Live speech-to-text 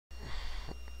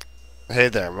Hey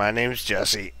there, my name's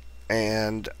Jesse,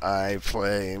 and I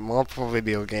play multiple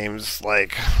video games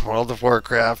like World of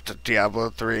Warcraft, Diablo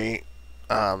 3,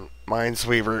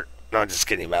 Minesweeper. No, just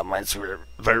kidding about Minesweeper,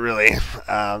 but really,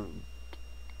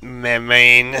 my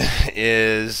main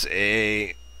is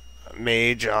a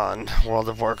mage on World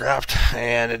of Warcraft,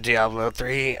 and in Diablo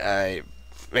 3, I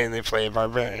mainly play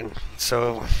Barbarian.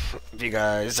 So, if you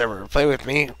guys ever play with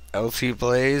me, LT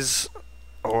Blaze,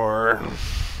 or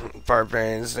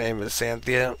Barbarian's name is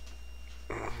Santhia.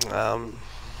 Um,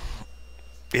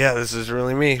 yeah, this is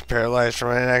really me, paralyzed from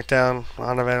my neck down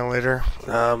on a ventilator.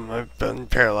 I've been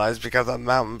paralyzed because of a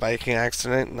mountain biking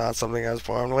accident, not something I was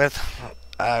born with.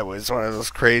 I was one of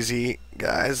those crazy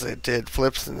guys that did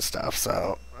flips and stuff,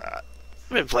 so I've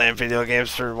been playing video games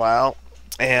for a while.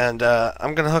 And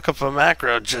I'm gonna hook up a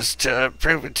macro just to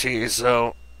prove it to you.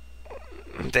 So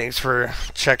thanks for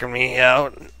checking me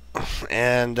out.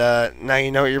 And now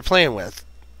you know what you're playing with.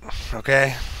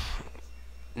 Okay?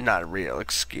 Not a real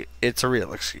excuse. It's a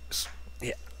real excuse.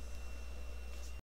 Yeah.